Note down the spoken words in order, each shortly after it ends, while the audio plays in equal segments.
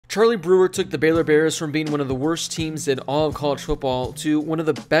Charlie Brewer took the Baylor Bears from being one of the worst teams in all of college football to one of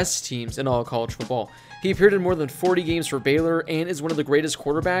the best teams in all of college football. He appeared in more than 40 games for Baylor and is one of the greatest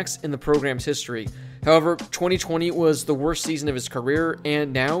quarterbacks in the program's history. However, 2020 was the worst season of his career,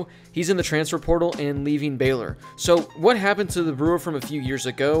 and now he's in the transfer portal and leaving Baylor. So what happened to the Brewer from a few years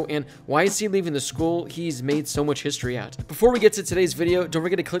ago, and why is he leaving the school he's made so much history at? Before we get to today's video, don't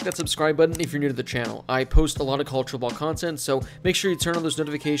forget to click that subscribe button if you're new to the channel. I post a lot of college football content, so make sure you turn on those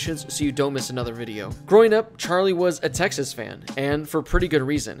notifications so you don't miss another video. Growing up, Charlie was a Texas fan, and for pretty good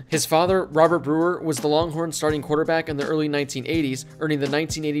reason. His father, Robert Brewer, was the Longhorns starting quarterback in the early 1980s, earning the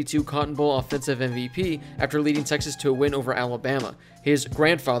 1982 Cotton Bowl Offensive MVP after leading Texas to a win over Alabama. His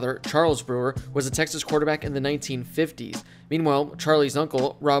grandfather, Charles Brewer, was a Texas quarterback in the 1950s. Meanwhile, Charlie's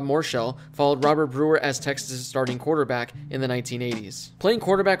uncle, Rob Morshell, followed Robert Brewer as Texas' starting quarterback in the 1980s. Playing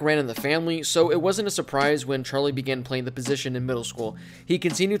quarterback ran in the family, so it wasn't a surprise when Charlie began playing the position in middle school. He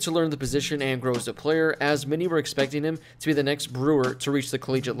continued to learn the position and grow as a player, as many were expecting him to be the next Brewer to reach the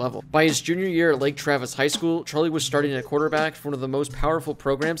collegiate level. By his junior year at Lake Travis High School, Charlie was starting at quarterback for one of the most powerful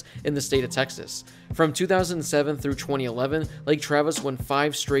programs in the state of Texas. From 2007 through 2011, Lake Travis won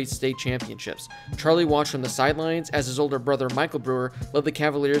 5 straight state championships. Charlie watched from the sidelines as his older brother Michael Brewer led the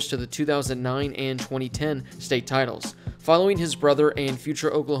Cavaliers to the 2009 and 2010 state titles. Following his brother and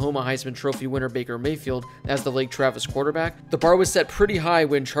future Oklahoma Heisman Trophy winner Baker Mayfield as the Lake Travis quarterback, the bar was set pretty high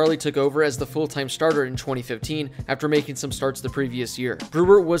when Charlie took over as the full-time starter in 2015 after making some starts the previous year.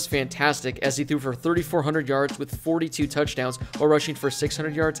 Brewer was fantastic as he threw for 3,400 yards with 42 touchdowns while rushing for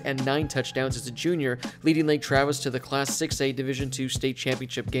 600 yards and 9 touchdowns as a junior, leading Lake Travis to the Class 6A Division II state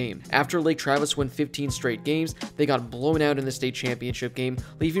championship game. After Lake Travis won 15 straight games, they got blown out in the state championship game,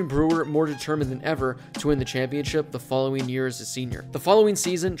 leaving Brewer more determined than ever to win the championship the following year as a senior. The following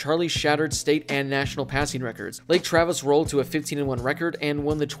season, Charlie shattered state and national passing records. Lake Travis rolled to a 15-1 record and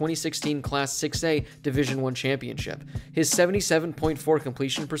won the 2016 Class 6A Division I championship. His 77.4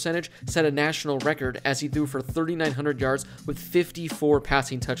 completion percentage set a national record as he threw for 3,900 yards with 54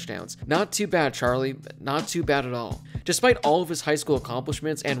 passing touchdowns. Not too bad, Charlie, not too bad at all. Despite all of his high school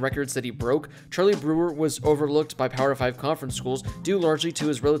accomplishments and records that he broke, Charlie Brewer was overlooked by Power 5 conference schools due largely to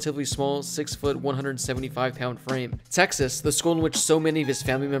his relatively small 6-foot, 175-pound frame. Texas, the school in which so many of his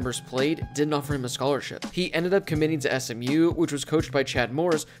family members played, didn't offer him a scholarship. He ended up committing to SMU, which was coached by Chad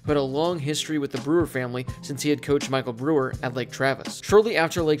Morris, who had a long history with the Brewer family since he had coached Michael Brewer at Lake Travis. Shortly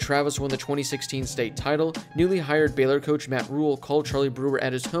after Lake Travis won the 2016 state title, newly hired Baylor coach Matt Rhule called Charlie Brewer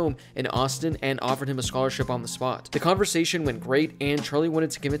at his home in Austin and offered him a scholarship on the spot. The conversation went great, and Charlie wanted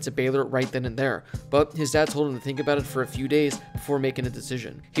to commit to Baylor right then and there, but his dad told him to think about it for a few days before making a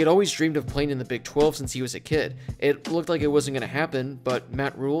decision. He had always dreamed of playing in the Big 12 since he was a kid. It looked like it wasn't going to happen, but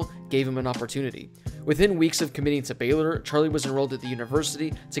Matt Rhule gave him an opportunity. Within weeks of committing to Baylor, Charlie was enrolled at the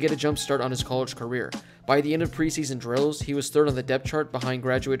university to get a jump start on his college career. By the end of preseason drills, he was third on the depth chart behind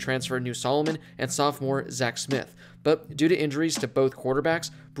graduate transfer New Solomon and sophomore Zach Smith. But due to injuries to both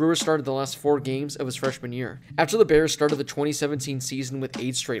quarterbacks, Brewer started the last 4 games of his freshman year. After the Bears started the 2017 season with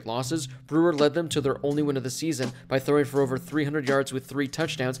 8 straight losses, Brewer led them to their only win of the season by throwing for over 300 yards with 3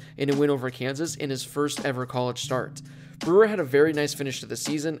 touchdowns in a win over Kansas in his first ever college start. Brewer had a very nice finish to the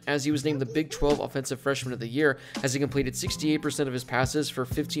season as he was named the Big 12 Offensive Freshman of the Year as he completed 68% of his passes for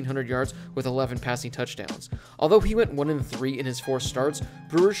 1,500 yards with 11 passing touchdowns. Although he went 1-3 in his 4 starts,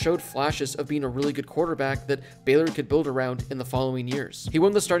 Brewer showed flashes of being a really good quarterback that Baylor could build around in the following years. He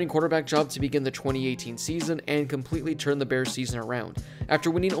won the starting quarterback job to begin the 2018 season and completely turned the Bears season around.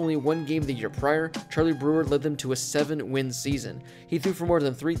 After winning only 1 game the year prior, Charlie Brewer led them to a 7-win season. He threw for more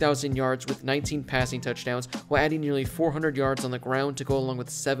than 3,000 yards with 19 passing touchdowns while adding nearly 400 yards on the ground to go along with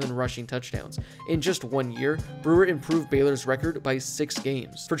 7 rushing touchdowns. In just 1 year, Brewer improved Baylor's record by 6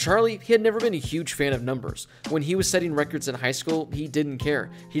 games. For Charlie, he had never been a huge fan of numbers. When he was setting records in high school, he didn't care.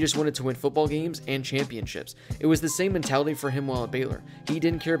 He just wanted to win football games and championships. It was the same mentality for him while at Baylor. He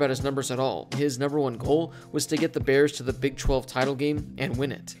didn't care about his numbers at all. His #1 goal was to get the Bears to the Big 12 title game and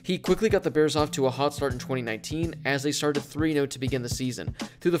win it. He quickly got the Bears off to a hot start in 2019 as they started 3-0 to begin the season.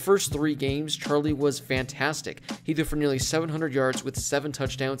 Through the first 3 games, Charlie was fantastic. He threw for nearly 700 yards with 7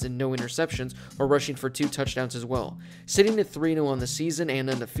 touchdowns and no interceptions, while rushing for 2 touchdowns as well. Sitting at 3-0 on the season and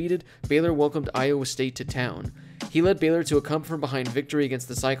undefeated, Baylor welcomed Iowa State to town. He led Baylor to a come-from-behind victory against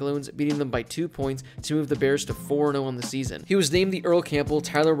the Cyclones, beating them by 2 points to move the Bears to 4-0 on the season. He was named the Earl Campbell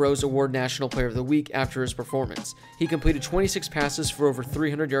Tyler Rose Award National Player of the Week after his performance. He completed 26 passes for over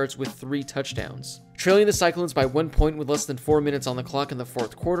 300 yards with 3 touchdowns. Trailing the Cyclones by 1 point with less than 4 minutes on the clock in the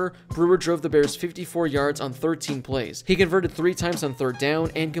fourth quarter, Brewer drove the Bears 54 yards on 13 plays. He converted 3 times on third down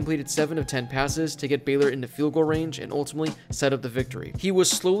and completed 7 of 10 passes to get Baylor into field goal range and ultimately set up the victory. He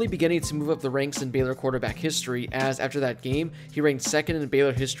was slowly beginning to move up the ranks in Baylor quarterback history, as after that game, he ranked 2nd in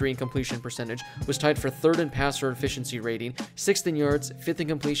Baylor history in completion percentage, was tied for 3rd in passer efficiency rating, 6th in yards, 5th in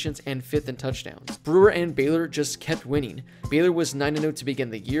completions, and 5th in touchdowns. Brewer and Baylor just kept winning. Baylor was 9-0 to begin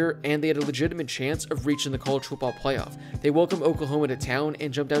the year, and they had a legitimate chance of reaching the college football playoff. They welcomed Oklahoma to town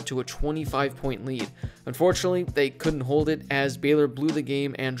and jumped out to a 25-point lead. Unfortunately, they couldn't hold it as Baylor blew the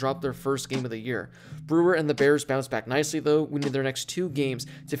game and dropped their first game of the year. Brewer and the Bears bounced back nicely though, winning their next 2 games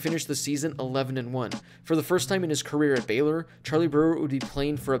to finish the season 11-1. For the first time in his career at Baylor, Charlie Brewer would be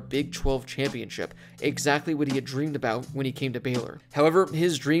playing for a Big 12 championship, exactly what he had dreamed about when he came to Baylor. However,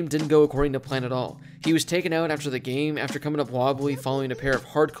 his dream didn't go according to plan at all. He was taken out after the game after coming up wobbly following a pair of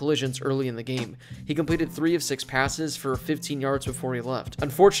hard collisions early in the game. He completed 3 of 6 passes for 15 yards before he left.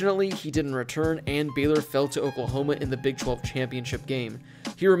 Unfortunately, he didn't return and Baylor fell to Oklahoma in the Big 12 championship game.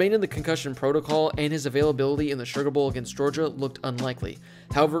 He remained in the concussion protocol and his availability in the Sugar Bowl against Georgia looked unlikely.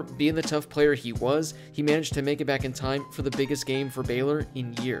 However, being the tough player he was, he managed to make it back in time for the biggest game for Baylor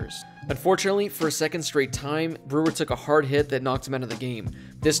in years. Unfortunately, for a second straight time, Brewer took a hard hit that knocked him out of the game,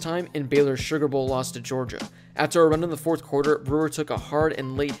 this time in Baylor's Sugar Bowl loss to Georgia. After a run in the fourth quarter, Brewer took a hard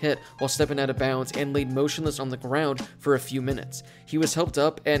and late hit while stepping out of bounds and laid motionless on the ground for a few minutes. He was helped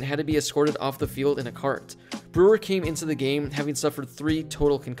up and had to be escorted off the field in a cart. Brewer came into the game having suffered 3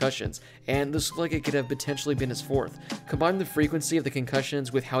 total concussions, and this looked like it could have potentially been his 4th. Combine the frequency of the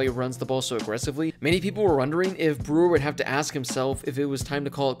concussions with how he runs the ball so aggressively, many people were wondering if Brewer would have to ask himself if it was time to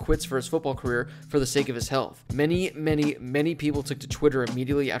call it quits for his football career for the sake of his health. Many people took to Twitter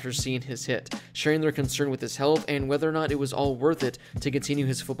immediately after seeing his hit, sharing their concern with his health and whether or not it was all worth it to continue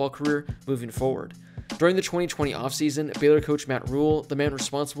his football career moving forward. During the 2020 offseason, Baylor coach Matt Rhule, the man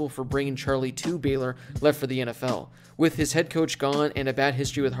responsible for bringing Charlie to Baylor, left for the NFL. With his head coach gone and a bad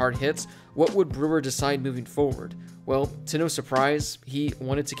history with hard hits, what would Brewer decide moving forward? Well, to no surprise, he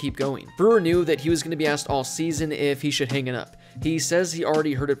wanted to keep going. Brewer knew that he was going to be asked all season if he should hang it up. He says he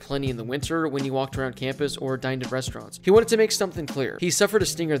already heard it plenty in the winter when he walked around campus or dined at restaurants. He wanted to make something clear. He suffered a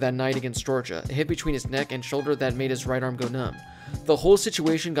stinger that night against Georgia, a hit between his neck and shoulder that made his right arm go numb. The whole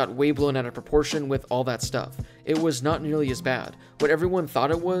situation got way blown out of proportion with all that stuff. It was not nearly as bad. What everyone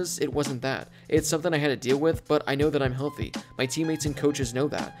thought it wasn't that. It's something I had to deal with, but I know that I'm healthy. My teammates and coaches know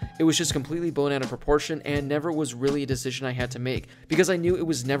that. It was just completely blown out of proportion and never was really a decision I had to make, because I knew it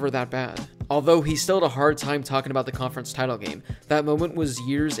was never that bad. Although he still had a hard time talking about the conference title game, that moment was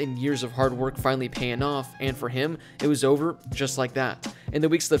years and years of hard work finally paying off, and for him, it was over just like that. In the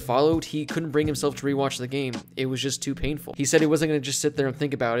weeks that followed, he couldn't bring himself to rewatch the game. It was just too painful. He said he wasn't going to just sit there and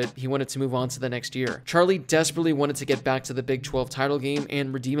think about it. He wanted to move on to the next year. Charlie desperately wanted to get back to the Big 12 title game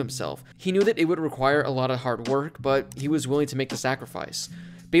and redeem himself. He knew that it would require a lot of hard work, but he was willing to make the sacrifice.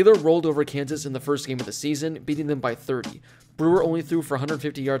 Baylor rolled over Kansas in the first game of the season, beating them by 30. Brewer only threw for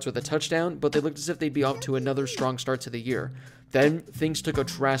 150 yards with a touchdown, but they looked as if they'd be off to another strong start to the year. Then, things took a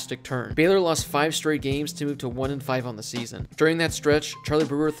drastic turn. Baylor lost 5 straight games to move to 1-5 on the season. During that stretch, Charlie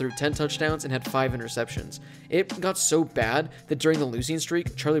Brewer threw 10 touchdowns and had 5 interceptions. It got so bad that during the losing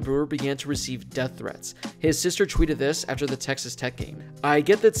streak, Charlie Brewer began to receive death threats. His sister tweeted this after the Texas Tech game. "I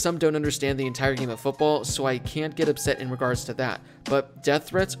get that some don't understand the entire game of football, so I can't get upset in regards to that, but death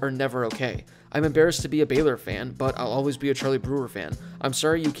threats are never okay. I'm embarrassed to be a Baylor fan, but I'll always be a Charlie Brewer fan. I'm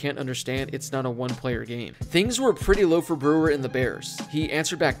sorry you can't understand, it's not a one-player game." Things were pretty low for Brewer and the Bears. He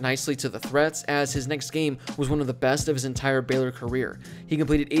answered back nicely to the threats, as his next game was one of the best of his entire Baylor career. He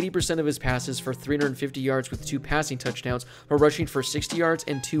completed 80% of his passes for 350 yards with 2 passing touchdowns, while rushing for 60 yards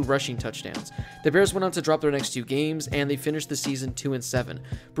and 2 rushing touchdowns. The Bears went on to drop their next 2 games, and they finished the season 2-7.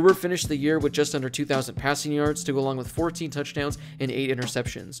 Brewer finished the year with just under 2,000 passing yards to go along with 14 touchdowns and 8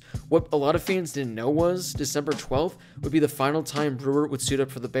 interceptions. What a lot of fans didn't know was December 12th would be the final time Brewer would suit up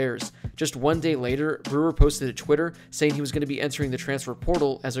for the Bears. Just one day later, Brewer posted to Twitter saying he was going to be entering the transfer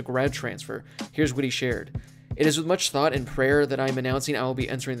portal as a grad transfer. Here's what he shared. It is with much thought and prayer that I am announcing I will be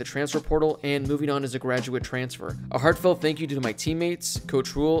entering the transfer portal and moving on as a graduate transfer. A heartfelt thank you to my teammates,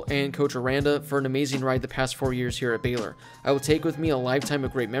 Coach Rule, and Coach Aranda for an amazing ride the past 4 years here at Baylor. I will take with me a lifetime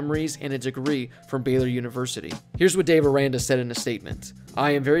of great memories and a degree from Baylor University. Here's what Dave Aranda said in a statement.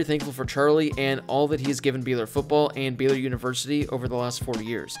 I am very thankful for Charlie and all that he has given Baylor football and Baylor University over the last 4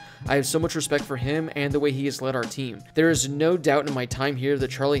 years. I have so much respect for him and the way he has led our team. There is no doubt in my time here that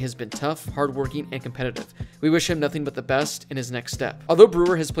Charlie has been tough, hardworking, and competitive. We wish him nothing but the best in his next step. Although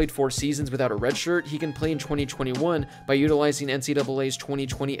Brewer has played 4 seasons without a redshirt, he can play in 2021 by utilizing NCAA's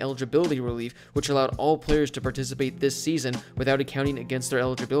 2020 eligibility relief, which allowed all players to participate this season without accounting against their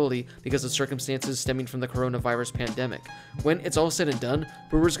eligibility because of circumstances stemming from the coronavirus pandemic. When it's all said and done,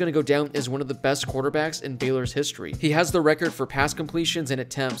 Brewer's going to go down as one of the best quarterbacks in Baylor's history. He has the record for pass completions and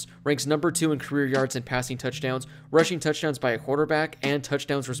attempts, ranks number 2 in career yards and passing touchdowns, rushing touchdowns by a quarterback, and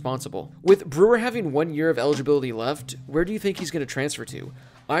touchdowns responsible. With Brewer having 1 year of eligibility left, where do you think he's going to transfer to?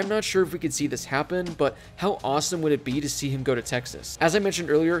 I'm not sure if we could see this happen, but how awesome would it be to see him go to Texas? As I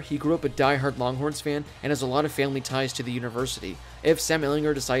mentioned earlier, he grew up a die-hard Longhorns fan and has a lot of family ties to the university. If Sam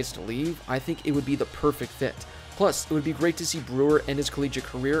Ehlinger decides to leave, I think it would be the perfect fit. Plus, it would be great to see Brewer end his collegiate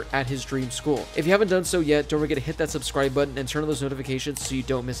career at his dream school. If you haven't done so yet, don't forget to hit that subscribe button and turn on those notifications so you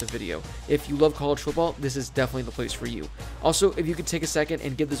don't miss a video. If you love college football, this is definitely the place for you. Also, if you could take a second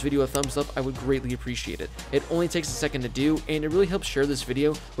and give this video a thumbs up, I would greatly appreciate it. It only takes a second to do, and it really helps share this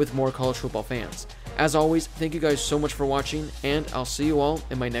video with more college football fans. As always, thank you guys so much for watching, and I'll see you all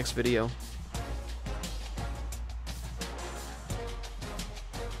in my next video.